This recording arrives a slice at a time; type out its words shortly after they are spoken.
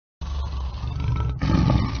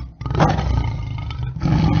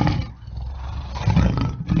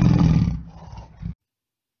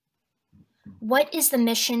What is the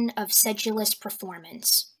mission of Sedulous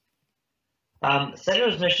Performance?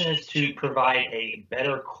 Sedulous mission is to provide a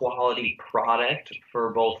better quality product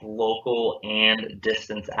for both local and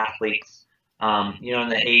distance athletes. In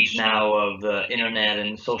the age now of the internet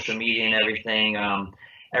and social media and everything,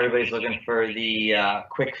 everybody's looking for the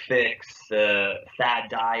quick fix, the fad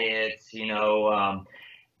diets,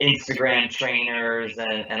 Instagram trainers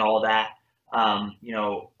and all that.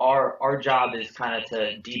 Our job is kind of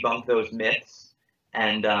to debunk those myths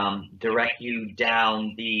and direct you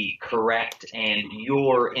down the correct and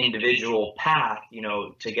your individual path,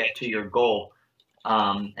 to get to your goal,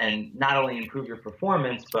 and not only improve your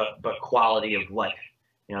performance, but quality of life.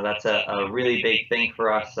 That's a really big thing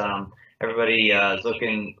for us. Everybody is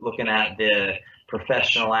looking at the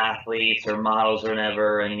professional athletes or models or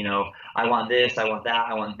whatever, and I want this, I want that,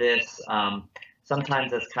 I want this.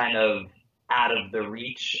 Sometimes that's kind of out of the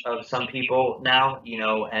reach of some people now,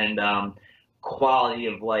 and quality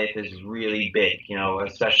of life is really big,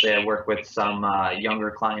 especially I work with some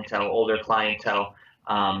younger clientele, older clientele.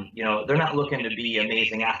 They're not looking to be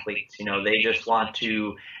amazing athletes. They just want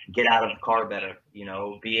to get out of the car better,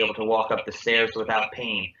 be able to walk up the stairs without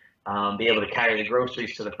pain, be able to carry the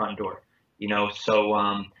groceries to the front door,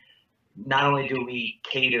 so not only do we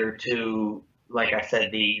cater to, like I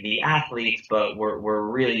said, the athletes, but we're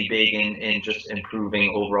really big in just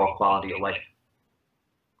improving overall quality of life.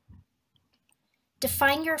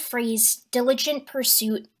 Define your phrase, diligent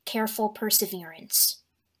pursuit, careful perseverance.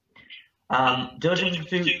 Diligent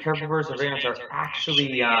pursuit, careful perseverance are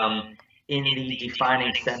actually in the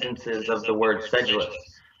defining sentences of the word sedulous.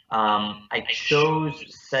 I chose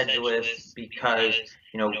sedulous because,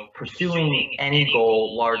 pursuing any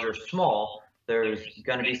goal, large or small, there's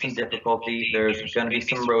going to be some difficulty. There's going to be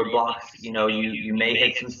some roadblocks. You may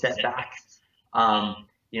hit some setbacks.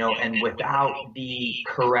 And without the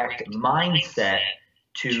correct mindset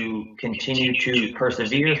to continue to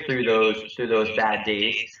persevere through those bad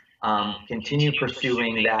days, continue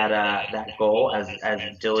pursuing that goal as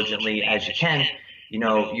diligently as you can,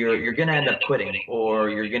 you're going to end up quitting, or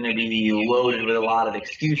you're going to be loaded with a lot of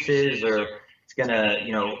excuses, or it's going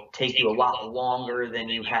to, take you a lot longer than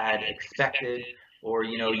you had expected, or,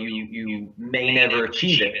 you may never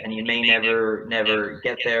achieve it, and you may never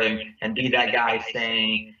get there and be that guy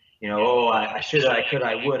saying, oh, I should, I could,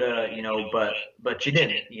 I woulda, but you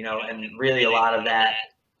didn't, and really a lot of that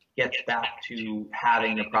gets back to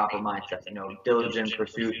having the proper mindset, diligent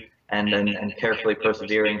pursuit and carefully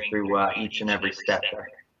persevering through each and every step there.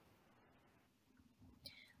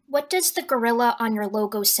 What does the gorilla on your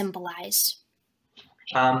logo symbolize?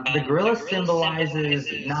 The gorilla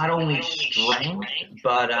symbolizes not only strength,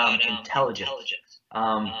 but intelligence.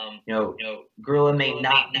 Gorilla may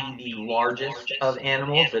not be the largest of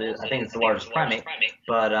animals. I think it's the largest primate,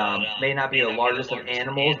 but may not be the largest of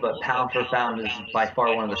animals, but pound for pound is by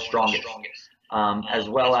far one of the strongest. As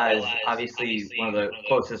well as obviously one of the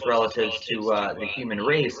closest relatives to the human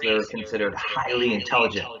race, they're considered highly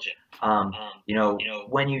intelligent.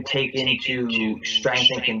 When you take into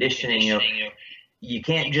strength and conditioning, you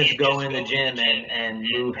can't just go in the gym and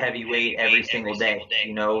move heavy weight every single day.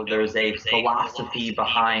 There's a philosophy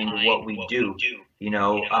behind what we do,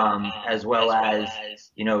 as well as,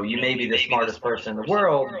 you may be the smartest person in the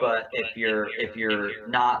world, but if you're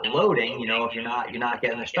not loading, if you're not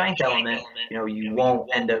getting the strength element, you won't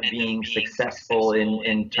end up being successful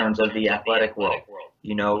in terms of the athletic world,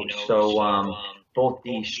 so, both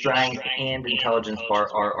the strength and intelligence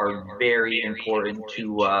part are very important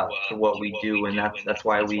to what we do, and that's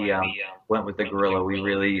why we went with the gorilla. We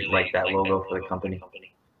really like that logo for the company.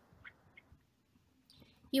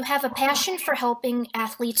 You have a passion for helping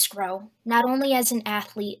athletes grow, not only as an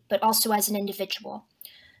athlete, but also as an individual.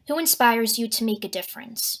 Who inspires you to make a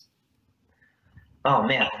difference? Oh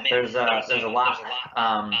man, there's a lot.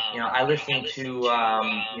 I listen to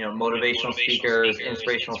motivational speakers,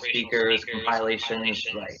 inspirational speakers, compilations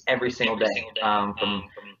like every single day, from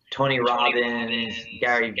Tony Robbins,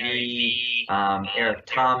 Gary Vee, Eric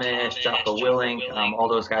Thomas, Jocko Willink. All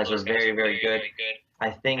those guys are very, very good.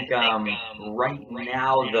 I think right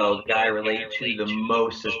now, though, the guy I relate to the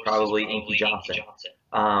most is probably Inky Johnson.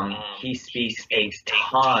 He speaks a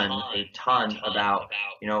ton about,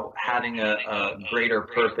 having a greater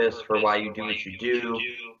purpose for why you do what you do,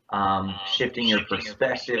 shifting your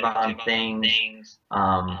perspective on things,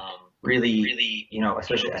 really,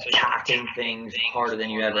 especially attacking things harder than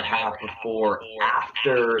you ever have before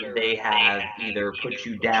after they have either put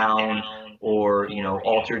you down or,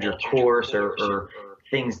 altered your course or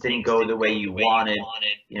things didn't go the way you wanted,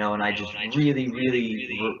 and I just really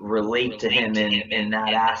relate to him in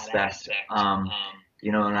that aspect,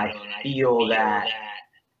 And I feel that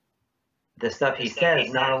the stuff he says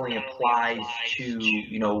not only applies to,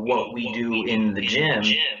 what we do in the gym,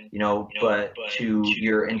 but to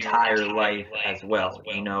your entire life as well.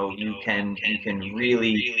 You can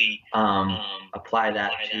really apply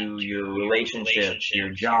that to your relationships, your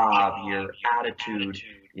job, your attitude.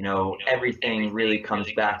 Everything really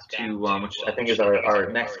comes back to, which I think is our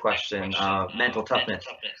next question, mental toughness.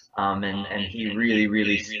 And he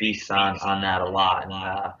really speaks on that a lot.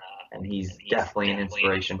 And he's definitely an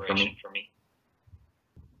inspiration for me.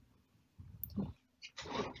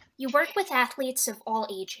 You work with athletes of all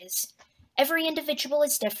ages. Every individual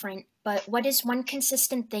is different, but what is one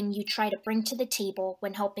consistent thing you try to bring to the table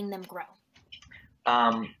when helping them grow?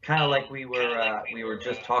 Kind of like we were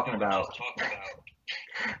just talking about.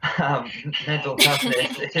 Mental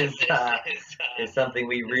toughness is something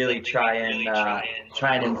we really try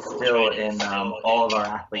and instill in all of our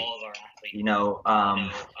athletes.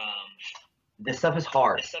 This stuff is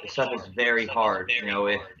hard. This stuff is very hard.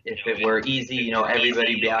 If it were easy,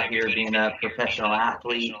 everybody would be out here being a professional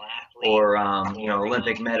athlete or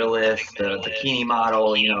Olympic medalist, a bikini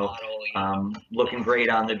model, looking great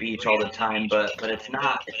on the beach all the time. But it's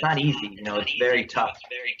not easy. It's very tough.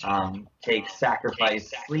 Takes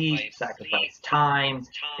sacrifice sleep, sacrifice time,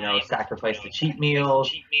 sacrifice the cheat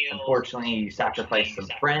meals. Unfortunately, you sacrifice some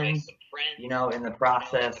friends, in the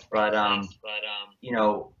process. But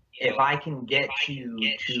if I can get you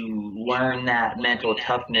to learn that mental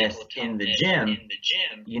toughness in the gym,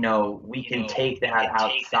 we can take that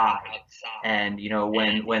outside. And,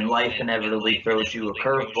 when life inevitably throws you a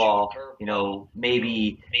curveball,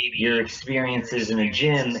 maybe your experiences in the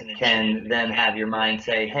gym can then have your mind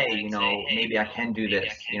say, hey, maybe I can do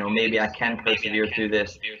this, maybe I can persevere through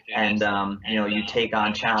this. And, you take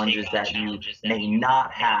on challenges that you may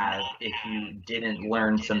not have if you didn't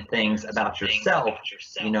learn some things about yourself,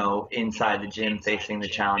 inside the gym, facing the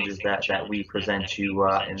challenges that we present you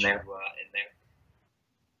in there.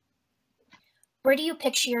 Where do you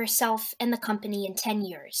picture yourself and the company in 10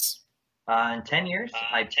 years? In 10 years,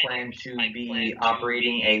 I plan to be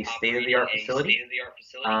operating a state-of-the-art facility,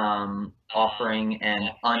 offering an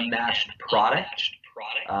unmatched product,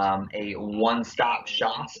 a one-stop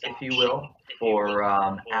shop, if you will, for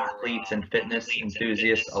athletes and fitness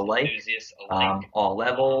enthusiasts alike, all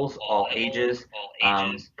levels, all ages,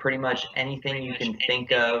 pretty much anything you can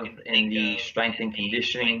think of in the strength and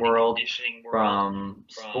conditioning world, from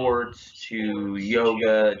sports to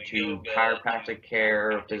yoga to chiropractic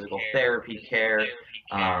care, physical therapy care,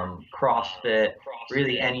 CrossFit,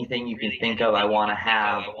 really anything you can think of, I want to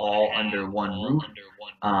have all under one roof.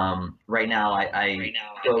 Right now, I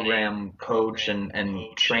program, coach, and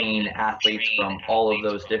train athletes from all of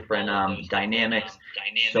those different dynamics.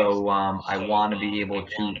 So I want to be able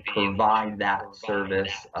to provide that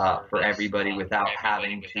service for everybody without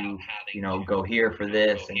having to, go here for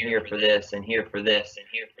this and here for this and here for this.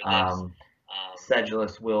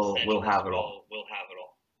 Sedulous will have it all.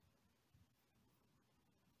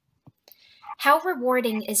 How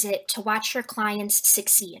rewarding is it to watch your clients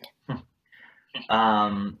succeed?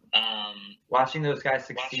 Watching those guys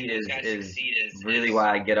succeed is really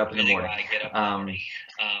why I get up in the morning.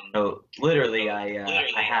 Literally,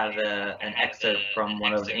 I have an excerpt from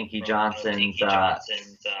one of Inky Johnson's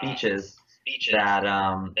speeches that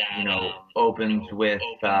opens with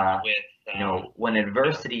when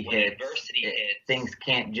adversity hits, things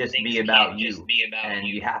can't just be about you, and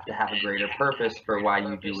you have to have a greater purpose for why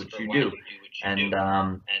you do what you do. And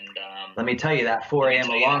let me tell you, that 4 a.m.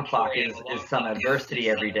 alarm clock is some adversity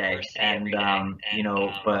every day. And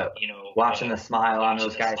but watching the smile on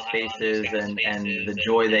those guys' faces and the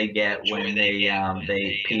joy they get when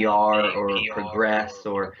they PR or progress,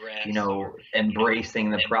 or embracing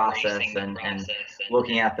the process and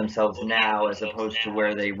looking at themselves now as opposed to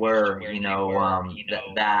where they were,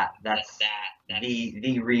 that's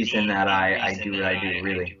the reason that I do what I do,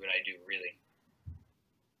 really.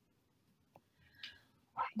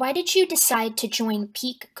 Why did you decide to join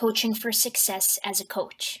Peak Coaching for Success as a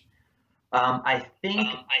coach? I think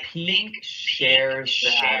Peak shares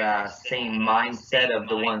that same mindset of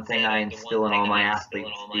the one thing I instill in all my athletes,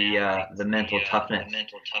 the mental toughness.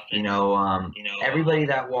 Everybody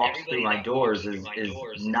that walks through my doors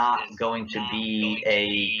is not going to be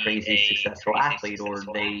a crazy successful athlete, or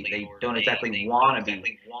they don't exactly want to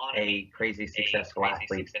be a crazy successful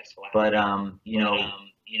athlete. But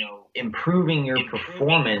improving your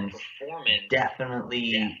performance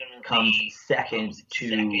definitely comes second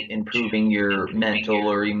to improving your mental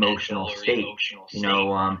or emotional state.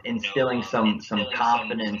 Instilling some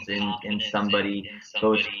confidence in somebody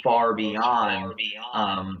goes far beyond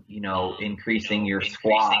increasing your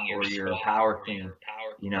squat or your power clean.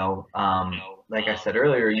 Like I said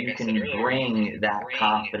earlier, you can bring that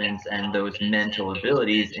confidence and those mental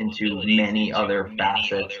abilities into many other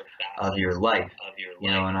facets of your life.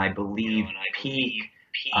 And I believe Peak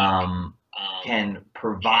can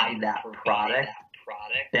provide that product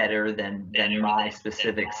better than my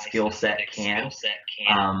specific skill set can.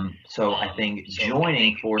 So I think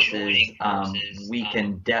joining forces, we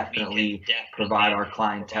can definitely provide our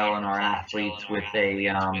clientele and our athletes with a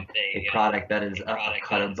product that is a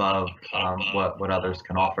cut above what others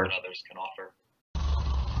can offer.